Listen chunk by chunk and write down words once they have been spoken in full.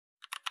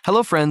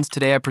Hello friends,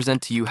 today I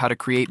present to you how to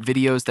create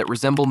videos that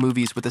resemble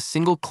movies with a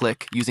single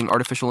click using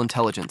artificial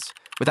intelligence,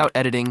 without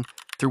editing,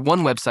 through one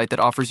website that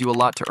offers you a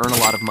lot to earn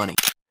a lot of money.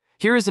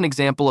 Here is an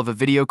example of a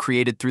video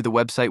created through the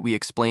website we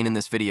explain in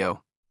this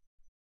video.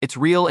 It's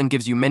real and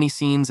gives you many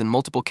scenes and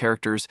multiple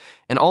characters,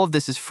 and all of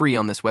this is free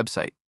on this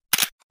website.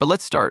 But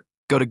let's start.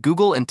 Go to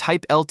Google and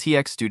type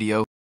LTX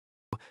Studio,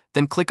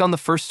 then click on the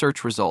first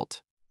search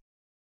result.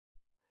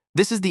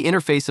 This is the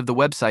interface of the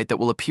website that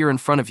will appear in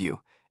front of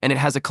you, and it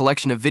has a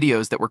collection of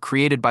videos that were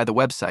created by the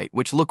website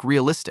which look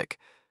realistic.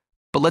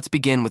 But let's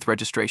begin with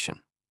registration.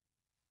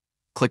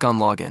 Click on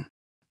Login.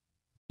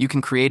 You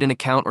can create an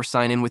account or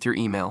sign in with your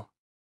email.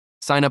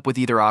 Sign up with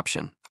either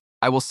option.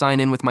 I will sign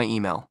in with my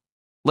email.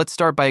 Let's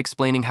start by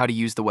explaining how to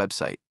use the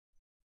website.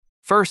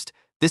 First,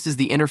 this is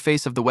the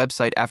interface of the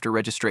website after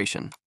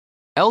registration.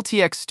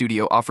 LTX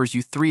Studio offers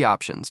you three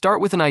options.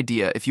 Start with an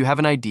idea if you have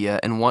an idea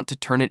and want to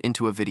turn it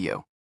into a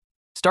video.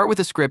 Start with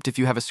a script if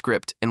you have a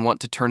script and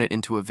want to turn it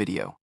into a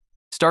video.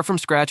 Start from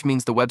scratch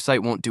means the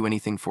website won't do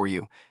anything for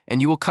you,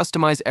 and you will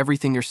customize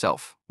everything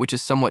yourself, which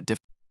is somewhat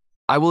difficult.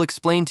 I will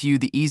explain to you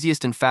the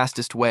easiest and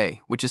fastest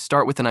way, which is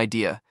start with an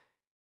idea.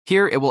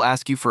 Here, it will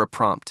ask you for a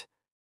prompt.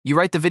 You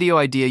write the video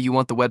idea you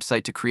want the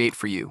website to create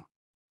for you.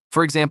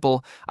 For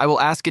example, I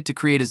will ask it to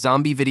create a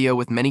zombie video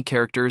with many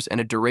characters and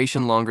a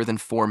duration longer than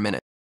 4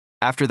 minutes.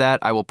 After that,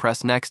 I will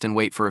press next and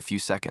wait for a few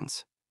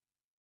seconds.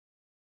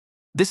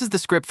 This is the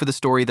script for the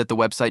story that the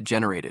website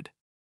generated.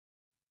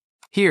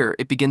 Here,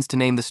 it begins to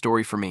name the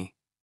story for me.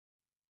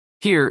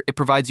 Here, it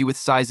provides you with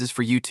sizes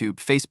for YouTube,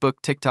 Facebook,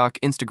 TikTok,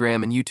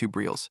 Instagram, and YouTube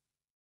Reels.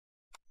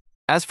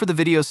 As for the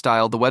video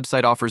style, the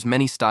website offers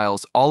many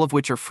styles, all of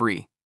which are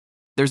free.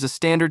 There's a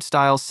standard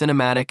style,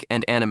 cinematic,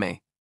 and anime.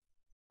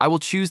 I will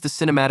choose the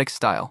cinematic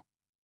style.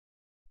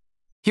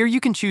 Here you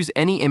can choose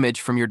any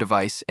image from your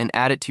device and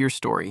add it to your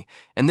story,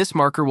 and this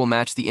marker will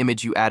match the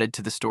image you added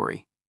to the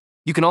story.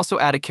 You can also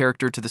add a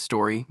character to the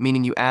story,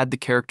 meaning you add the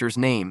character's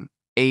name,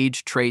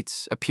 age,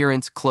 traits,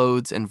 appearance,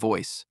 clothes, and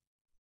voice.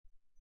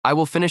 I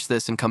will finish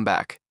this and come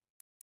back.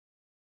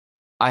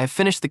 I have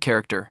finished the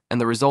character, and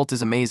the result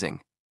is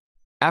amazing.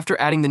 After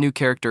adding the new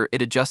character,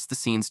 it adjusts the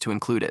scenes to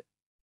include it.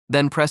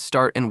 Then press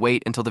start and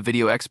wait until the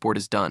video export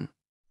is done.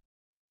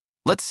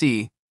 Let's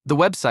see, the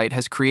website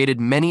has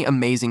created many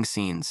amazing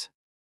scenes.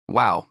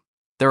 Wow,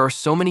 there are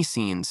so many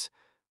scenes.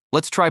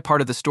 Let's try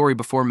part of the story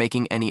before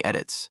making any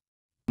edits.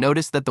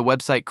 Notice that the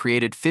website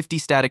created 50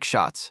 static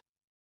shots.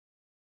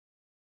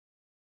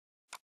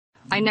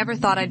 I never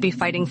thought I'd be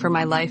fighting for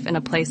my life in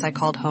a place I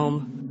called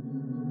home.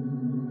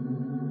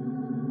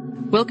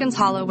 Wilkins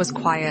Hollow was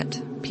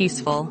quiet,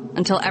 peaceful,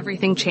 until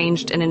everything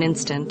changed in an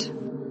instant.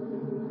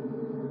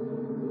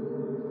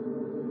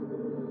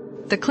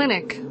 The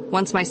clinic,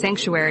 once my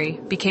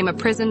sanctuary, became a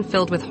prison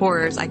filled with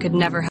horrors I could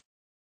never help.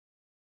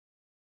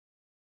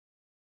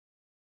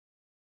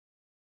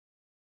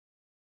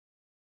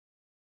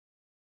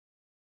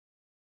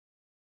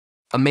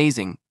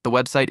 Amazing, the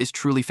website is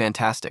truly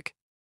fantastic.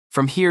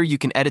 From here, you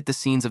can edit the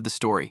scenes of the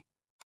story.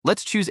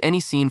 Let's choose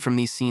any scene from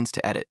these scenes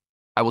to edit.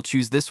 I will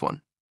choose this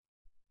one.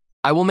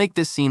 I will make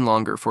this scene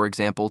longer, for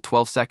example,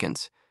 12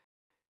 seconds.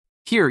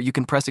 Here, you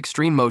can press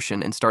extreme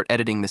motion and start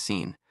editing the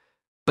scene.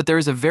 But there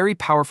is a very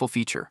powerful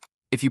feature.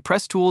 If you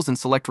press tools and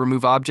select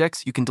remove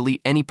objects, you can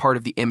delete any part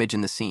of the image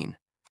in the scene.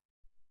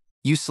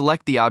 You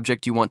select the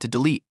object you want to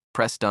delete,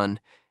 press done,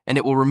 and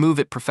it will remove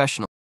it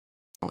professionally.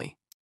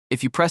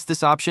 If you press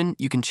this option,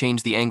 you can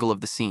change the angle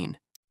of the scene.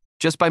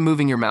 Just by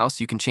moving your mouse,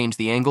 you can change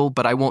the angle,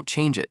 but I won't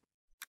change it.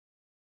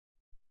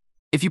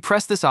 If you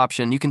press this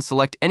option, you can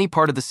select any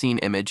part of the scene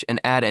image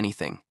and add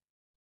anything.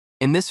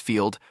 In this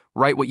field,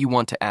 write what you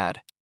want to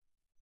add.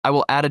 I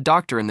will add a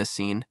doctor in this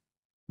scene,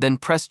 then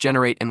press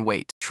generate and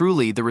wait.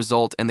 Truly, the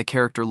result and the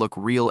character look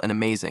real and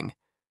amazing.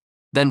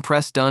 Then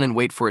press done and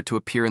wait for it to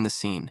appear in the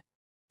scene.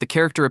 The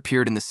character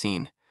appeared in the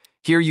scene.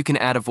 Here you can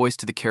add a voice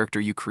to the character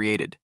you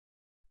created.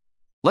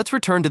 Let's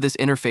return to this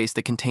interface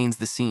that contains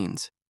the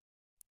scenes.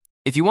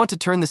 If you want to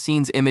turn the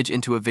scene's image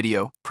into a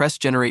video, press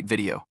Generate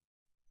Video.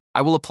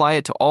 I will apply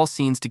it to all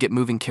scenes to get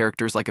moving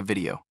characters like a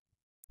video.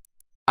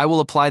 I will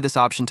apply this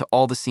option to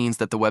all the scenes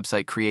that the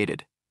website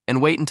created,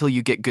 and wait until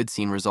you get good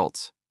scene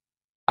results.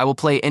 I will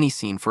play any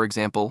scene, for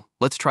example,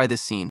 let's try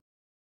this scene.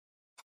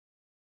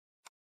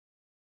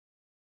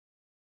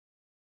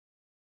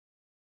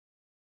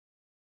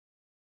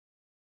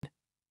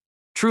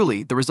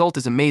 Truly, the result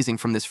is amazing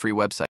from this free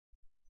website.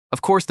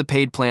 Of course, the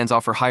paid plans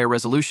offer higher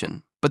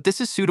resolution, but this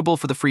is suitable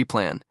for the free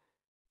plan.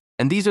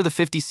 And these are the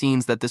 50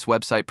 scenes that this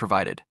website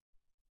provided.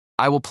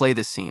 I will play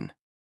this scene.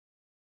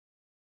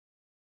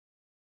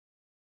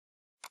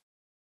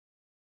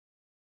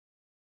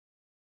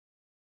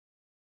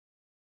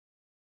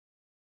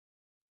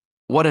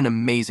 What an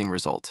amazing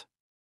result.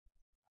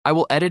 I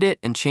will edit it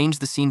and change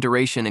the scene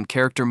duration and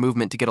character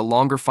movement to get a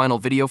longer final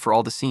video for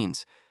all the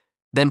scenes.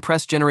 Then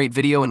press Generate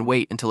Video and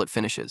wait until it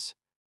finishes.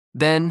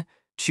 Then,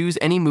 choose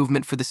any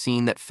movement for the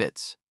scene that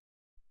fits.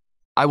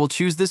 I will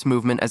choose this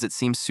movement as it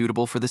seems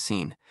suitable for the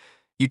scene.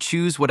 You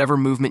choose whatever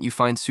movement you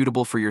find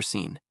suitable for your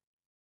scene.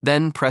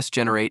 Then press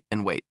Generate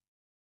and wait.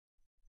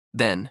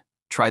 Then,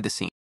 try the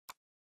scene.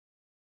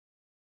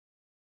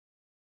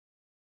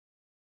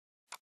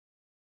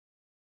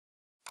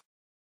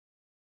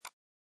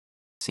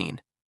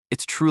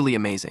 It's truly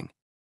amazing.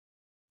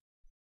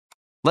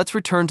 Let's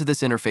return to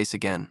this interface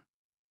again.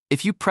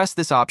 If you press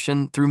this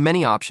option, through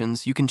many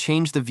options, you can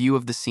change the view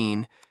of the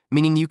scene,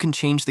 meaning you can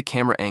change the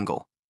camera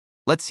angle.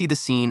 Let's see the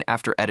scene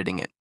after editing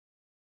it.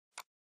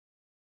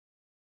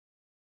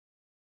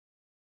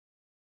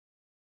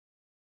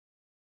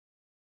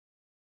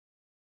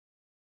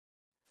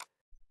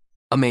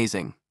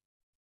 Amazing.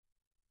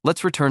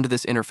 Let's return to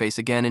this interface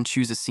again and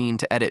choose a scene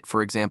to edit,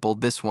 for example,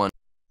 this one.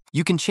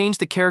 You can change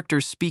the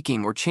characters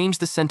speaking or change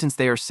the sentence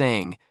they are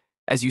saying,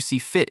 as you see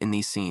fit in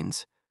these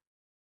scenes.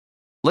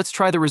 Let's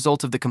try the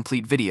result of the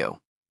complete video.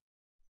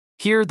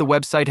 Here, the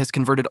website has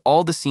converted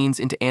all the scenes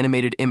into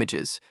animated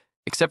images,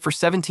 except for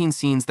 17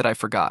 scenes that I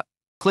forgot.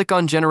 Click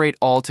on Generate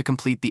All to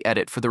complete the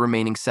edit for the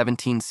remaining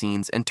 17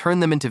 scenes and turn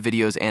them into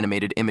video's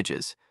animated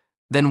images.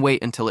 Then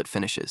wait until it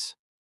finishes.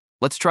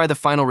 Let's try the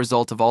final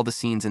result of all the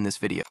scenes in this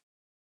video.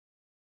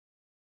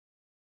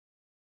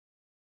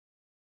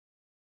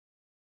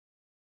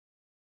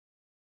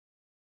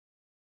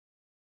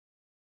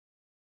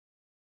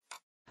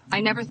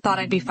 I never thought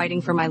I'd be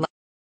fighting for my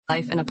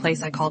life in a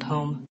place I called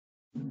home.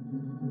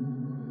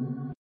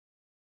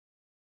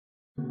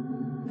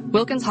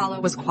 Wilkins Hollow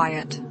was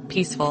quiet,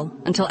 peaceful,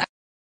 until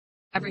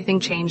everything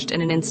changed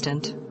in an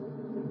instant.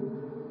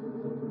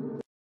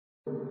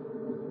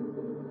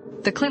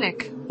 The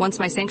clinic, once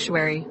my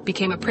sanctuary,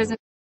 became a prison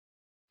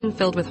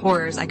filled with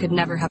horrors I could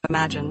never have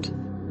imagined.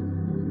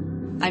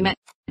 I met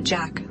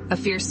Jack, a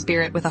fierce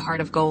spirit with a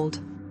heart of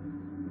gold.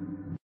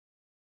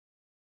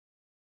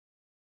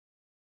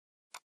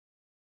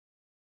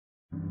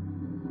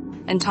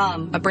 And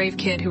Tom, a brave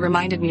kid who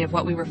reminded me of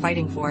what we were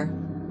fighting for.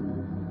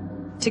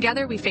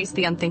 Together we faced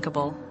the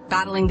unthinkable,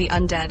 battling the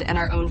undead and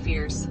our own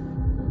fears.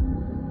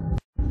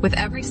 With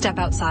every step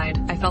outside,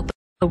 I felt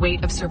the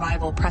weight of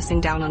survival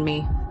pressing down on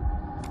me.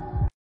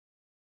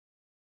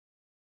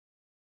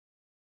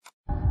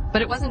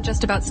 But it wasn't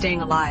just about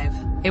staying alive.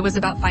 It was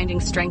about finding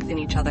strength in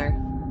each other.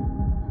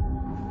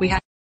 We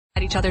had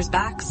each other's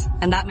backs,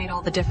 and that made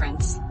all the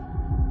difference.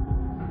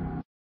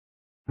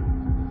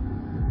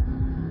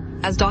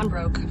 As dawn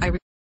broke, I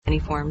reached many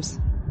forms.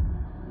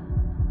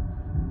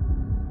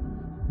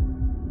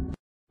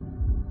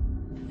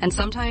 And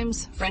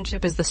sometimes,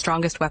 friendship is the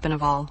strongest weapon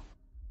of all.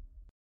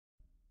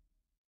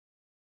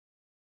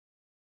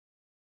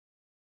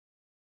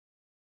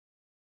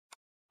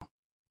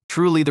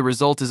 Truly, the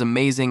result is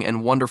amazing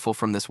and wonderful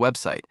from this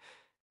website.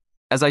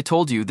 As I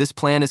told you, this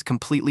plan is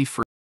completely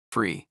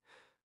free.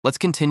 Let's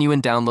continue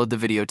and download the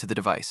video to the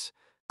device.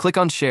 Click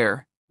on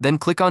Share, then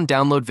click on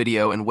Download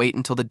Video and wait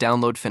until the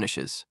download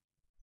finishes.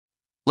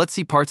 Let's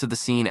see parts of the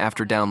scene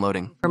after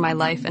downloading. For my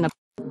life in a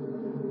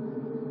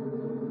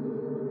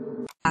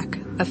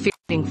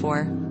fearing for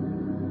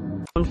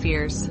own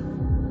fears.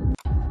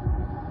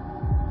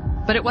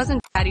 But it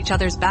wasn't at each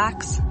other's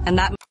backs, and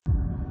that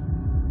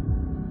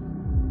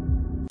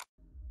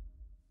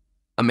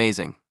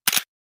Amazing.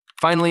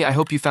 Finally, I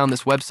hope you found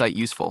this website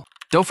useful.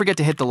 Don't forget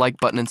to hit the like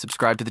button and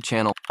subscribe to the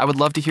channel. I would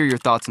love to hear your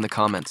thoughts in the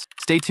comments.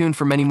 Stay tuned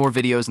for many more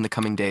videos in the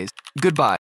coming days. Goodbye.